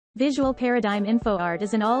Visual Paradigm InfoART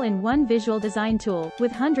is an all-in-one visual design tool,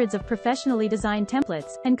 with hundreds of professionally designed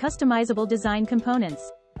templates, and customizable design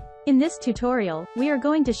components. In this tutorial, we are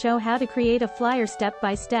going to show how to create a flyer step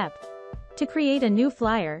by step. To create a new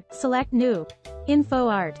flyer, select New.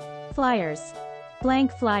 InfoART. Flyers.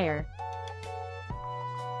 Blank flyer.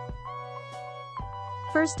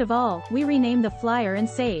 First of all, we rename the flyer and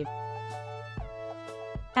save.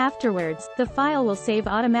 Afterwards, the file will save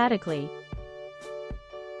automatically.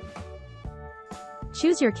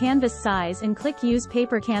 Choose your canvas size and click Use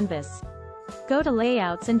Paper Canvas. Go to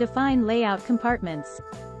Layouts and define Layout Compartments.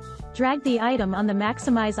 Drag the item on the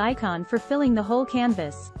Maximize icon for filling the whole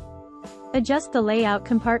canvas. Adjust the layout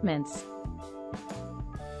compartments.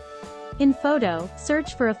 In Photo,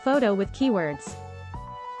 search for a photo with keywords.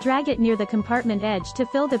 Drag it near the compartment edge to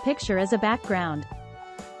fill the picture as a background.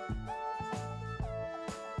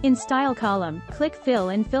 In Style column, click Fill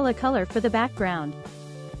and fill a color for the background.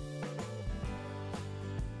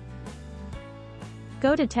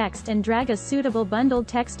 Go to Text and drag a suitable bundled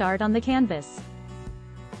text art on the canvas.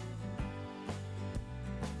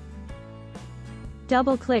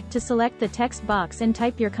 Double-click to select the text box and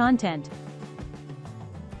type your content.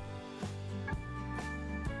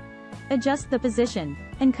 Adjust the position,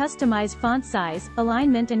 and customize font size,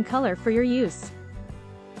 alignment and color for your use.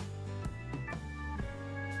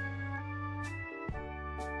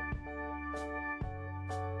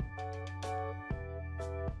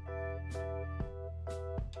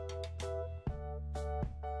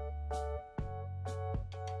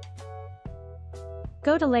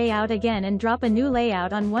 Go to Layout again and drop a new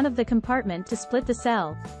layout on one of the compartment to split the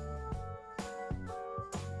cell.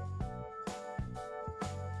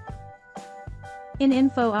 In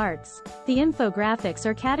InfoARTs, the infographics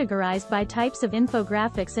are categorized by types of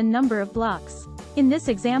infographics and number of blocks. In this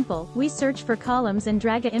example, we search for columns and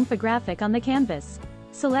drag an infographic on the canvas.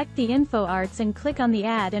 Select the InfoARTs and click on the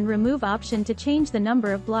Add and Remove option to change the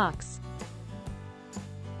number of blocks.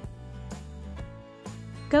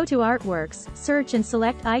 Go to Artworks, search and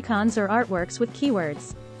select icons or artworks with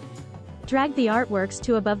keywords. Drag the artworks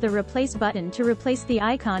to above the Replace button to replace the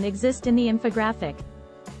icon exist in the infographic.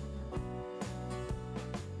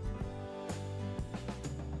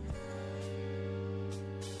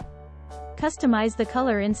 Customize the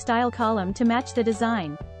color in Style column to match the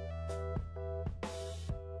design.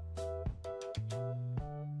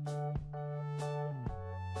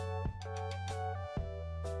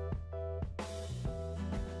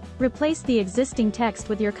 Replace the existing text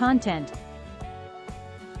with your content.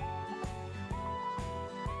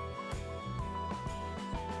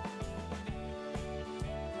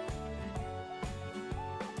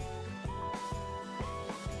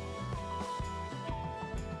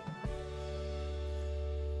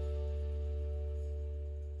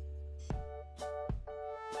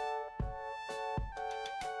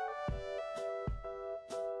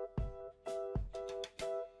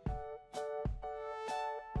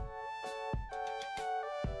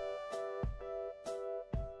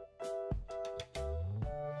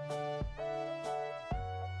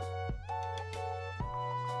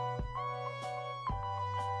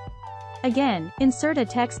 Again, insert a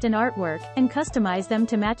text and artwork, and customize them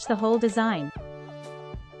to match the whole design.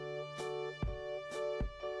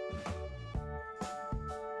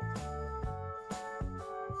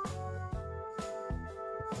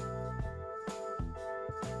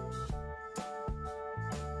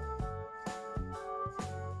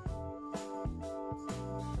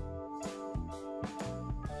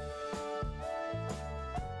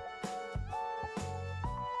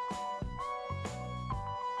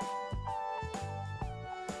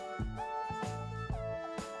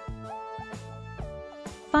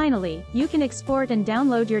 Finally, you can export and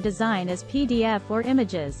download your design as PDF or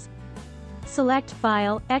images. Select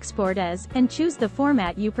File, Export as, and choose the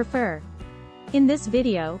format you prefer. In this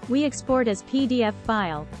video, we export as PDF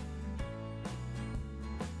file.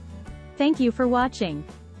 Thank you for watching.